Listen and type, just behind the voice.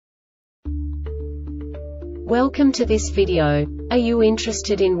Welcome to this video. Are you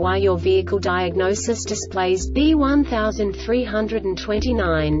interested in why your vehicle diagnosis displays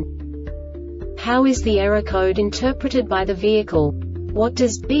B1329? How is the error code interpreted by the vehicle? What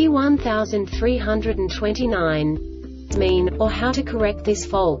does B1329 mean, or how to correct this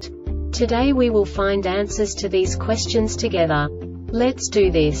fault? Today we will find answers to these questions together. Let's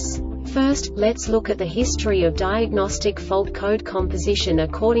do this. First, let's look at the history of diagnostic fault code composition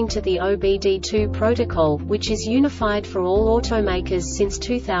according to the OBD2 protocol, which is unified for all automakers since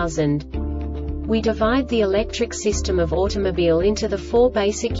 2000. We divide the electric system of automobile into the four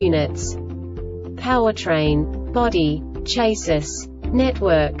basic units: powertrain, body, chassis,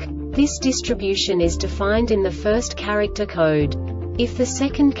 network. This distribution is defined in the first character code. If the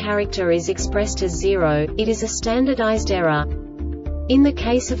second character is expressed as 0, it is a standardized error. In the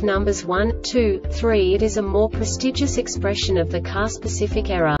case of numbers 1, 2, 3, it is a more prestigious expression of the car-specific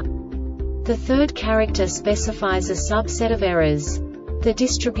error. The third character specifies a subset of errors. The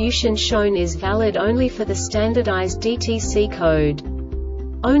distribution shown is valid only for the standardized DTC code.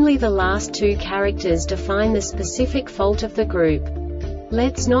 Only the last two characters define the specific fault of the group.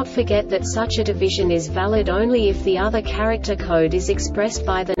 Let's not forget that such a division is valid only if the other character code is expressed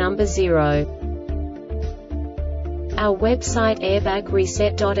by the number 0. Our website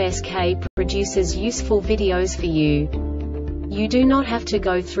airbagreset.sk produces useful videos for you. You do not have to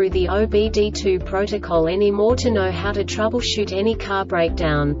go through the OBD2 protocol anymore to know how to troubleshoot any car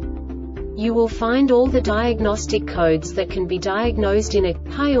breakdown. You will find all the diagnostic codes that can be diagnosed in a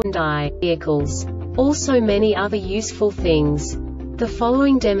Hyundai vehicles. Also many other useful things. The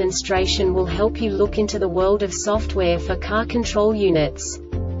following demonstration will help you look into the world of software for car control units.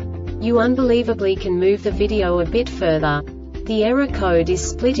 You unbelievably can move the video a bit further. The error code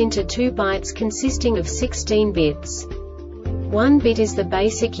is split into 2 bytes consisting of 16 bits. 1 bit is the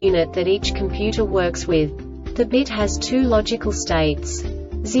basic unit that each computer works with. The bit has 2 logical states: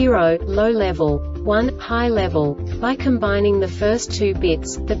 0, low level, 1, high level. By combining the first 2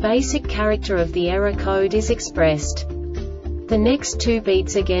 bits, the basic character of the error code is expressed. The next 2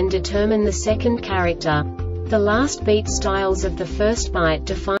 beats again determine the second character. The last beat styles of the first byte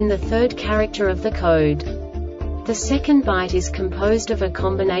define the third character of the code. The second byte is composed of a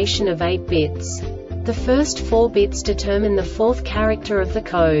combination of 8 bits. The first 4 bits determine the fourth character of the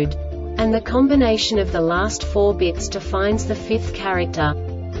code. And the combination of the last 4 bits defines the fifth character.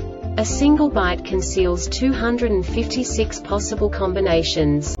 A single byte conceals 256 possible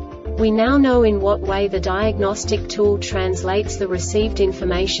combinations. We now know in what way the diagnostic tool translates the received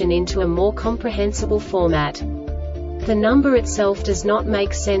information into a more comprehensible format. The number itself does not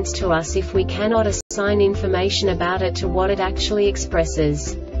make sense to us if we cannot assign information about it to what it actually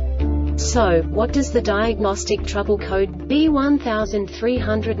expresses. So, what does the Diagnostic Trouble Code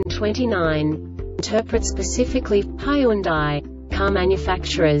B1329 interpret specifically for Hyundai car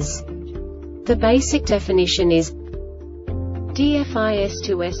manufacturers? The basic definition is DFIS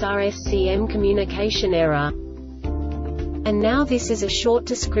to SRSCM communication error. And now this is a short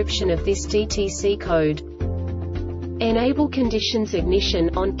description of this DTC code. Enable conditions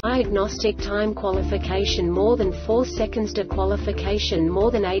ignition on, diagnostic time qualification more than 4 seconds, de-qualification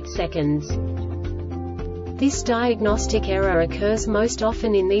more than 8 seconds. This diagnostic error occurs most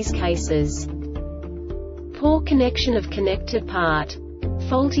often in these cases: poor connection of connected part,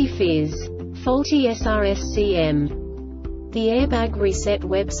 faulty FIS, faulty SRSCM. The Airbag Reset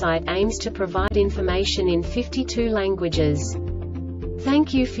website aims to provide information in 52 languages.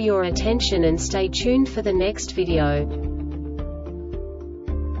 Thank you for your attention and stay tuned for the next video.